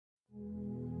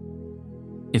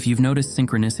If you've noticed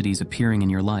synchronicities appearing in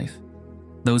your life,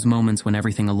 those moments when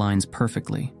everything aligns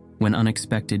perfectly, when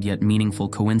unexpected yet meaningful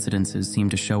coincidences seem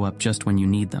to show up just when you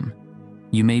need them,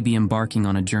 you may be embarking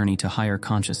on a journey to higher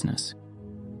consciousness.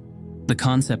 The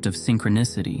concept of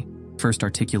synchronicity, first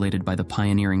articulated by the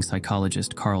pioneering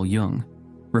psychologist Carl Jung,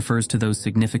 refers to those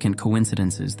significant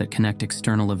coincidences that connect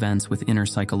external events with inner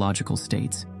psychological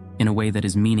states in a way that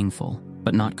is meaningful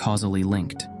but not causally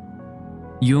linked.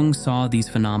 Jung saw these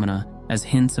phenomena as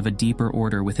hints of a deeper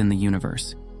order within the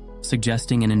universe,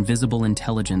 suggesting an invisible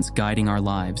intelligence guiding our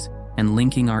lives and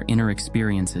linking our inner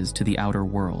experiences to the outer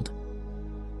world.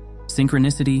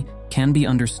 Synchronicity can be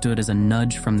understood as a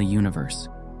nudge from the universe,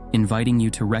 inviting you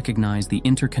to recognize the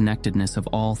interconnectedness of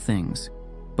all things,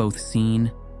 both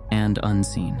seen and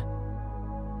unseen.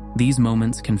 These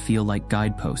moments can feel like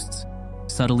guideposts,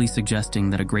 subtly suggesting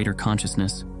that a greater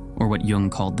consciousness, or what Jung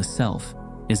called the self,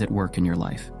 is at work in your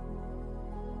life.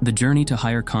 The journey to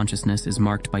higher consciousness is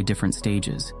marked by different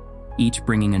stages, each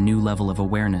bringing a new level of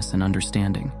awareness and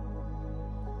understanding.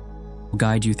 I'll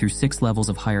guide you through 6 levels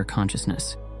of higher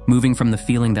consciousness, moving from the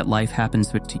feeling that life happens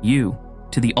to you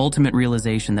to the ultimate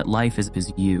realization that life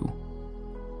is you.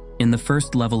 In the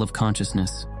first level of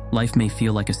consciousness, life may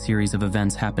feel like a series of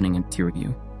events happening to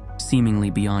you, seemingly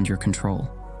beyond your control.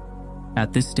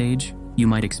 At this stage, you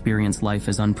might experience life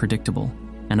as unpredictable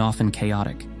and often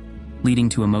chaotic, leading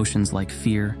to emotions like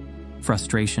fear,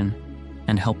 frustration,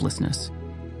 and helplessness.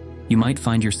 You might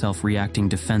find yourself reacting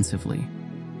defensively,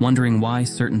 wondering why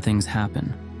certain things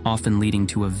happen, often leading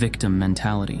to a victim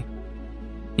mentality.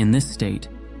 In this state,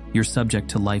 you're subject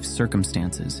to life's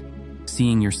circumstances,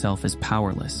 seeing yourself as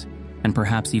powerless, and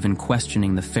perhaps even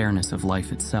questioning the fairness of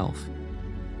life itself.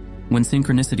 When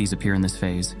synchronicities appear in this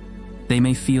phase, they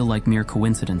may feel like mere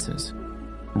coincidences,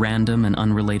 random and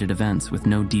unrelated events with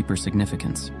no deeper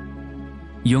significance.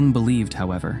 Jung believed,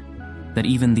 however, that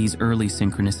even these early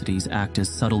synchronicities act as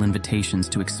subtle invitations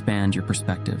to expand your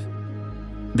perspective.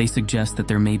 They suggest that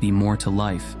there may be more to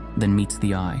life than meets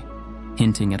the eye,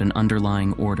 hinting at an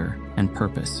underlying order and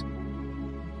purpose.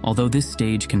 Although this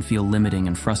stage can feel limiting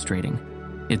and frustrating,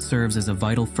 it serves as a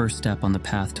vital first step on the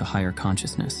path to higher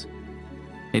consciousness.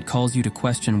 It calls you to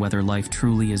question whether life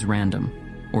truly is random,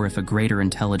 or if a greater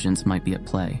intelligence might be at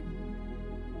play.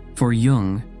 For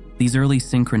Jung, these early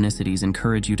synchronicities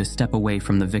encourage you to step away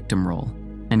from the victim role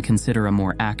and consider a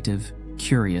more active,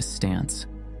 curious stance.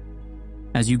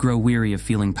 As you grow weary of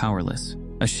feeling powerless,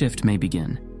 a shift may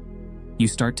begin. You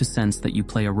start to sense that you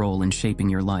play a role in shaping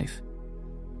your life.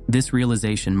 This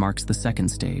realization marks the second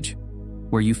stage,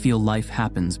 where you feel life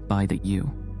happens by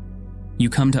you. You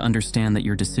come to understand that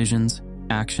your decisions,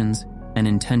 actions, and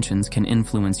intentions can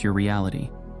influence your reality,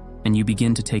 and you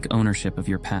begin to take ownership of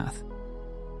your path.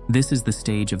 This is the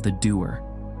stage of the doer,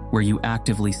 where you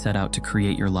actively set out to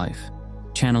create your life,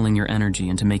 channeling your energy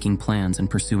into making plans and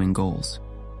pursuing goals.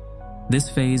 This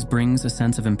phase brings a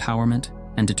sense of empowerment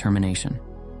and determination.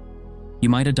 You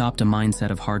might adopt a mindset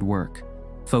of hard work,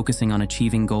 focusing on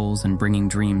achieving goals and bringing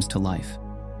dreams to life.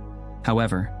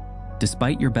 However,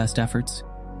 despite your best efforts,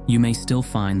 you may still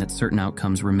find that certain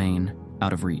outcomes remain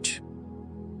out of reach.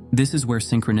 This is where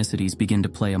synchronicities begin to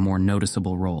play a more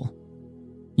noticeable role.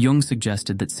 Jung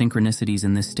suggested that synchronicities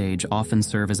in this stage often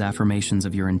serve as affirmations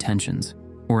of your intentions,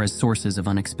 or as sources of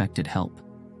unexpected help.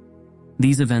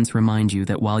 These events remind you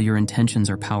that while your intentions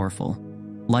are powerful,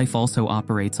 life also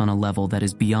operates on a level that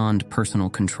is beyond personal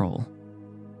control.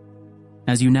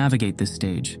 As you navigate this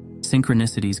stage,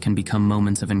 synchronicities can become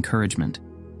moments of encouragement,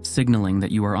 signaling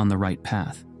that you are on the right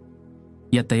path.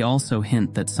 Yet they also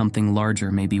hint that something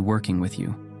larger may be working with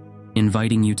you,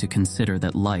 inviting you to consider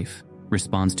that life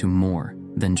responds to more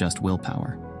than just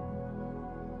willpower.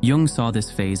 Jung saw this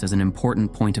phase as an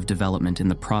important point of development in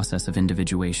the process of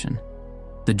individuation,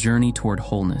 the journey toward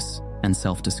wholeness and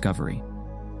self-discovery.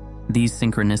 These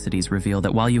synchronicities reveal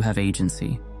that while you have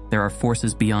agency, there are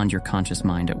forces beyond your conscious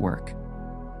mind at work.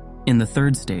 In the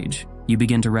third stage, you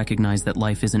begin to recognize that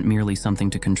life isn't merely something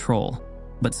to control,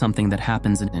 but something that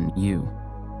happens in you.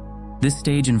 This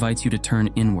stage invites you to turn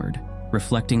inward,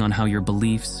 reflecting on how your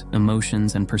beliefs,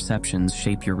 emotions, and perceptions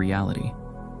shape your reality.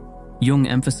 Jung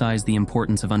emphasized the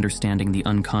importance of understanding the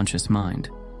unconscious mind,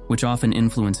 which often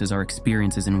influences our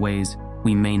experiences in ways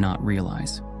we may not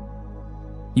realize.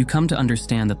 You come to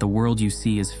understand that the world you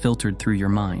see is filtered through your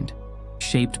mind,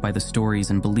 shaped by the stories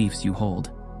and beliefs you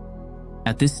hold.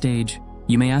 At this stage,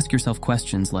 you may ask yourself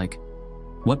questions like,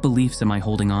 what beliefs am I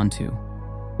holding on to?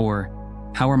 Or,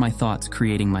 how are my thoughts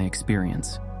creating my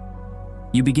experience?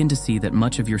 You begin to see that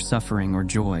much of your suffering or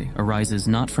joy arises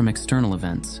not from external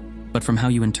events, but from how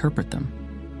you interpret them.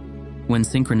 When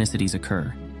synchronicities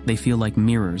occur, they feel like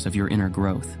mirrors of your inner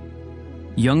growth.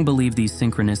 Jung believed these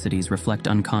synchronicities reflect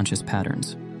unconscious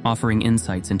patterns, offering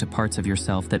insights into parts of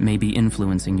yourself that may be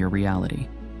influencing your reality.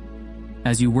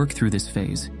 As you work through this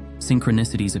phase,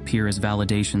 synchronicities appear as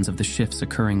validations of the shifts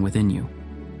occurring within you.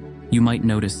 You might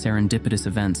notice serendipitous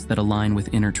events that align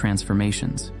with inner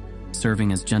transformations,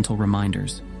 serving as gentle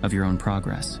reminders of your own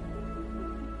progress.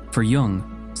 For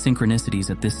Jung, synchronicities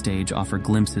at this stage offer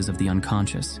glimpses of the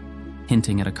unconscious,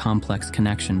 hinting at a complex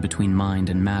connection between mind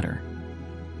and matter.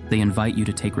 They invite you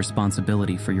to take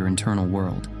responsibility for your internal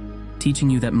world, teaching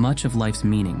you that much of life's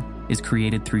meaning is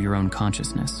created through your own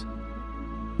consciousness.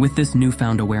 With this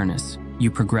newfound awareness,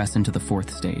 you progress into the fourth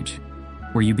stage,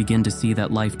 where you begin to see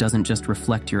that life doesn't just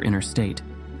reflect your inner state,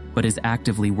 but is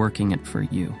actively working it for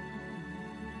you.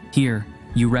 Here,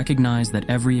 you recognize that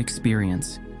every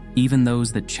experience, even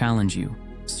those that challenge you,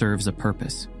 serves a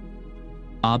purpose.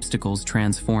 Obstacles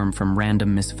transform from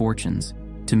random misfortunes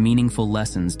to meaningful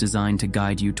lessons designed to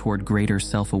guide you toward greater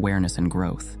self-awareness and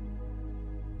growth.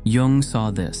 Jung saw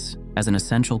this as an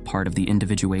essential part of the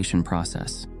individuation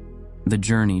process, the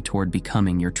journey toward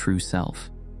becoming your true self.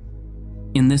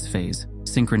 In this phase,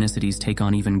 synchronicities take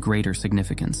on even greater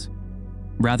significance.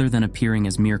 Rather than appearing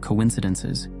as mere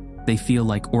coincidences, they feel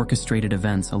like orchestrated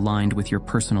events aligned with your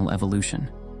personal evolution.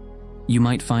 You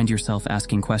might find yourself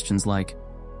asking questions like,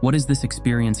 "What is this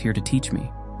experience here to teach me?"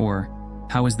 Or,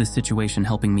 "How is this situation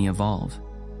helping me evolve?"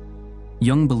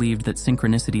 Jung believed that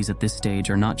synchronicities at this stage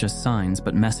are not just signs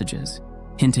but messages,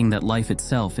 hinting that life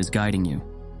itself is guiding you.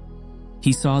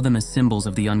 He saw them as symbols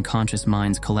of the unconscious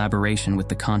mind's collaboration with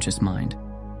the conscious mind,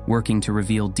 working to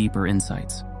reveal deeper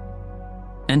insights.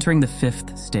 Entering the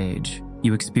fifth stage,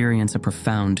 you experience a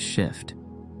profound shift.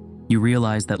 You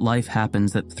realize that life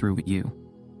happens through you.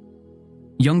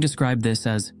 Jung described this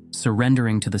as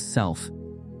surrendering to the self,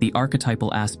 the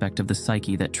archetypal aspect of the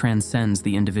psyche that transcends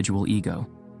the individual ego.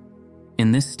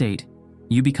 In this state,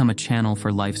 you become a channel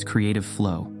for life's creative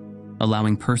flow,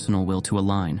 allowing personal will to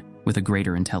align with a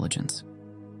greater intelligence.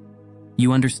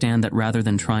 You understand that rather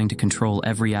than trying to control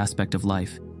every aspect of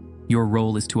life, your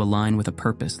role is to align with a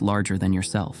purpose larger than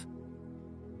yourself.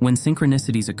 When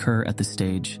synchronicities occur at this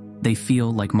stage, they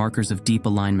feel like markers of deep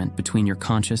alignment between your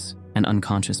conscious and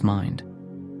unconscious mind.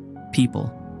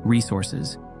 People,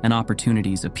 resources, and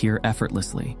opportunities appear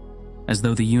effortlessly, as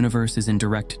though the universe is in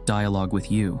direct dialogue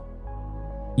with you.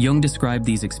 Jung described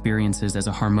these experiences as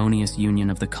a harmonious union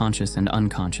of the conscious and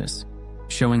unconscious,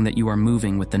 showing that you are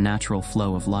moving with the natural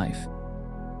flow of life.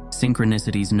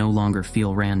 Synchronicities no longer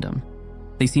feel random.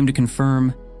 They seem to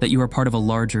confirm that you are part of a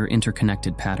larger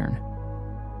interconnected pattern.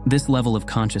 This level of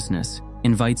consciousness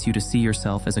invites you to see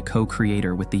yourself as a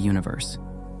co-creator with the universe,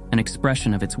 an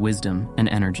expression of its wisdom and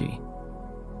energy.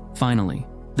 Finally,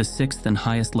 the sixth and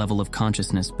highest level of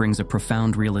consciousness brings a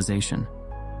profound realization.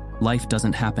 Life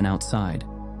doesn't happen outside,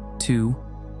 to,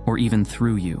 or even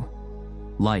through you.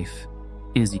 Life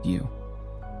is you.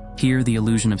 Here, the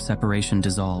illusion of separation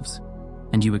dissolves,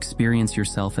 and you experience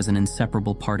yourself as an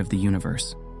inseparable part of the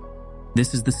universe.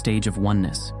 This is the stage of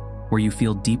oneness, where you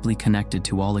feel deeply connected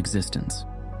to all existence.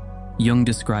 Jung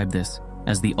described this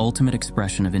as the ultimate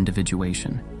expression of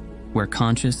individuation, where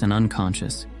conscious and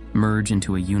unconscious merge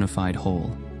into a unified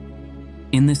whole.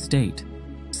 In this state,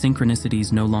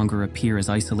 synchronicities no longer appear as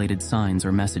isolated signs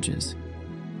or messages.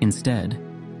 Instead,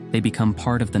 they become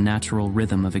part of the natural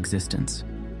rhythm of existence.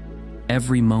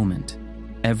 Every moment,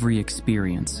 every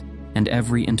experience, and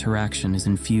every interaction is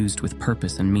infused with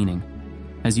purpose and meaning,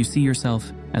 as you see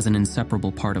yourself as an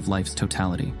inseparable part of life's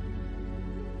totality.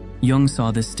 Jung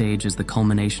saw this stage as the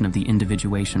culmination of the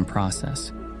individuation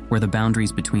process, where the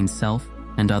boundaries between self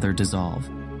and other dissolve,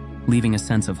 leaving a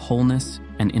sense of wholeness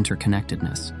and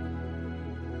interconnectedness.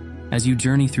 As you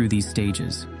journey through these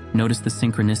stages, notice the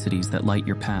synchronicities that light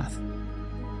your path.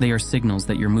 They are signals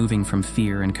that you're moving from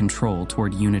fear and control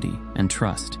toward unity and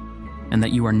trust, and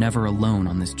that you are never alone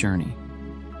on this journey.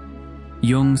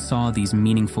 Jung saw these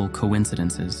meaningful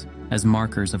coincidences as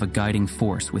markers of a guiding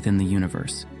force within the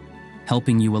universe,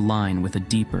 helping you align with a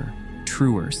deeper,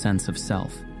 truer sense of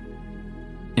self.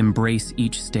 Embrace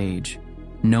each stage,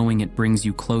 knowing it brings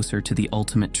you closer to the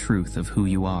ultimate truth of who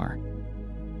you are.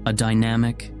 A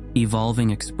dynamic, evolving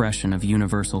expression of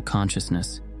universal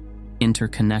consciousness,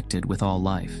 interconnected with all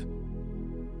life.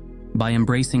 By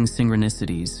embracing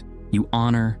synchronicities, you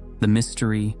honor the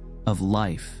mystery of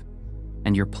life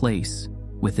and your place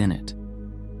within it.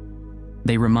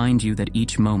 They remind you that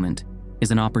each moment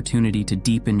is an opportunity to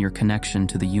deepen your connection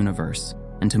to the universe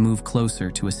and to move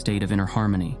closer to a state of inner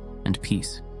harmony and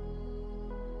peace.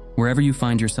 Wherever you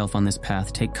find yourself on this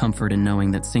path, take comfort in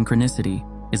knowing that synchronicity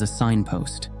is a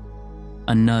signpost,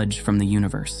 a nudge from the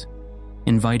universe,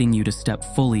 inviting you to step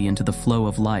fully into the flow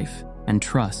of life and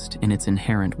trust in its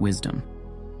inherent wisdom.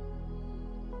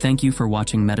 Thank you for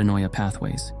watching Metanoia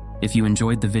Pathways. If you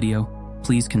enjoyed the video,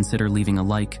 please consider leaving a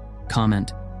like,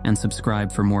 comment, and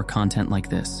subscribe for more content like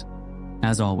this.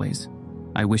 As always,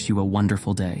 I wish you a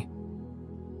wonderful day.